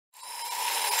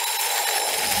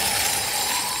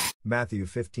Matthew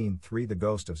 15:3 The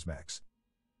ghost of Xmas.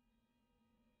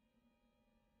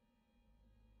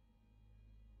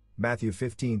 Matthew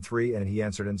 15:3 And he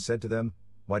answered and said to them,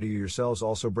 Why do you yourselves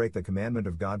also break the commandment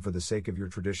of God for the sake of your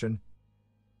tradition?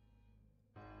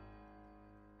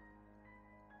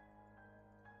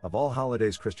 Of all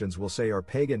holidays Christians will say are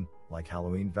pagan, like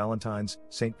Halloween, Valentine's,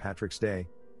 St. Patrick's Day,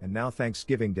 and now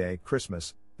Thanksgiving Day,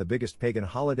 Christmas, the biggest pagan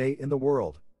holiday in the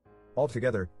world.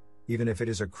 Altogether, even if it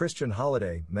is a Christian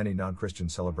holiday, many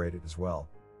non-Christians celebrate it as well.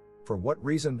 For what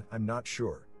reason, I'm not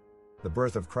sure. The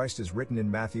birth of Christ is written in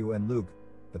Matthew and Luke,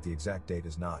 but the exact date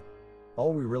is not.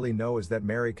 All we really know is that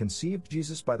Mary conceived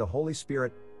Jesus by the Holy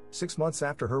Spirit 6 months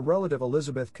after her relative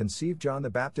Elizabeth conceived John the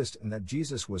Baptist, and that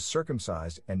Jesus was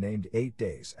circumcised and named 8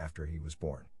 days after he was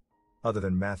born. Other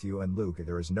than Matthew and Luke,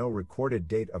 there is no recorded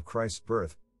date of Christ's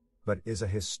birth, but it is a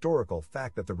historical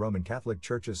fact that the Roman Catholic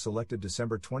Church has selected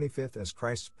December 25th as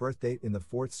Christ's birth date in the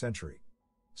 4th century.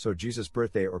 So Jesus'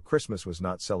 birthday or Christmas was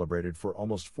not celebrated for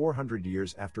almost 400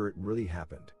 years after it really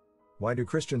happened. Why do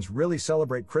Christians really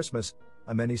celebrate Christmas?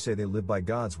 Many say they live by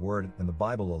God's word and the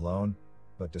Bible alone,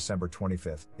 but December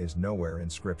 25th is nowhere in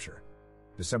Scripture.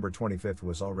 December 25th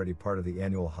was already part of the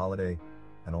annual holiday,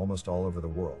 and almost all over the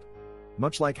world.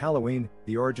 Much like Halloween,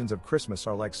 the origins of Christmas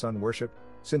are like sun worship,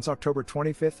 since October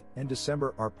 25th and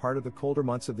December are part of the colder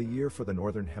months of the year for the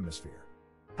Northern Hemisphere.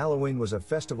 Halloween was a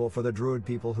festival for the Druid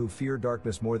people who fear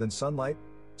darkness more than sunlight,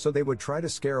 so they would try to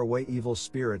scare away evil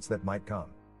spirits that might come.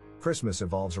 Christmas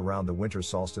evolves around the winter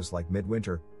solstice like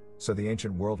midwinter, so the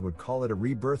ancient world would call it a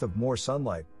rebirth of more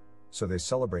sunlight, so they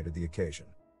celebrated the occasion.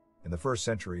 In the 1st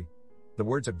century, the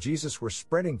words of Jesus were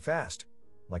spreading fast,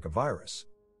 like a virus.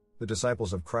 The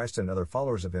disciples of Christ and other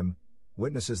followers of him,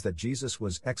 witnesses that Jesus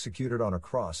was executed on a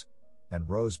cross, and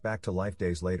rose back to life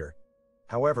days later.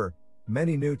 However,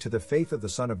 many new to the faith of the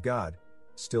Son of God,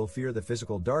 still fear the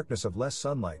physical darkness of less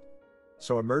sunlight.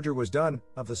 So a merger was done,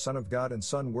 of the Son of God and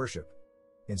sun worship.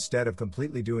 Instead of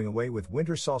completely doing away with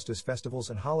winter solstice festivals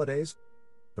and holidays,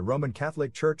 the Roman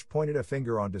Catholic Church pointed a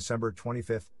finger on December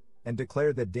 25th, and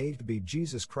declared that day to be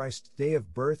Jesus Christ's day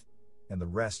of birth, and the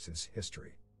rest is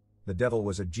history. The devil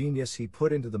was a genius. He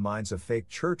put into the minds of fake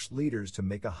church leaders to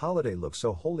make a holiday look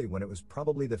so holy when it was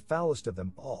probably the foulest of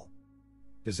them all.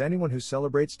 Does anyone who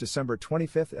celebrates December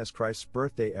 25th as Christ's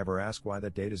birthday ever ask why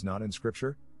that date is not in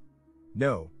Scripture?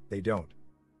 No, they don't.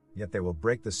 Yet they will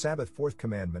break the Sabbath 4th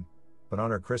commandment, but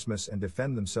honor Christmas and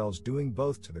defend themselves doing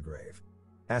both to the grave.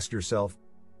 Ask yourself,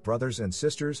 brothers and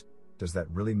sisters, does that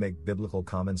really make biblical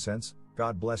common sense?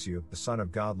 God bless you, the Son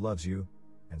of God loves you,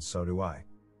 and so do I.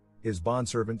 His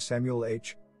bondservant Samuel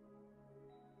H.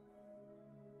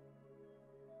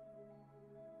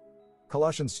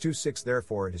 Colossians 2:6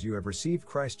 Therefore as you have received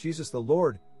Christ Jesus the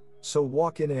Lord, so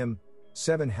walk in him.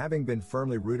 7 Having been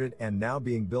firmly rooted and now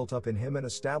being built up in him and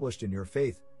established in your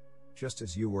faith, just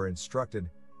as you were instructed,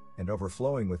 and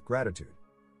overflowing with gratitude.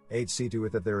 8 See to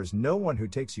it that there is no one who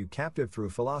takes you captive through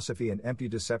philosophy and empty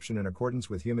deception in accordance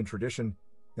with human tradition,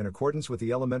 in accordance with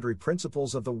the elementary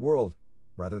principles of the world,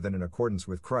 rather than in accordance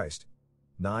with Christ.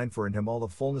 9 For in him all the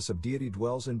fullness of deity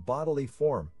dwells in bodily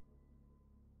form,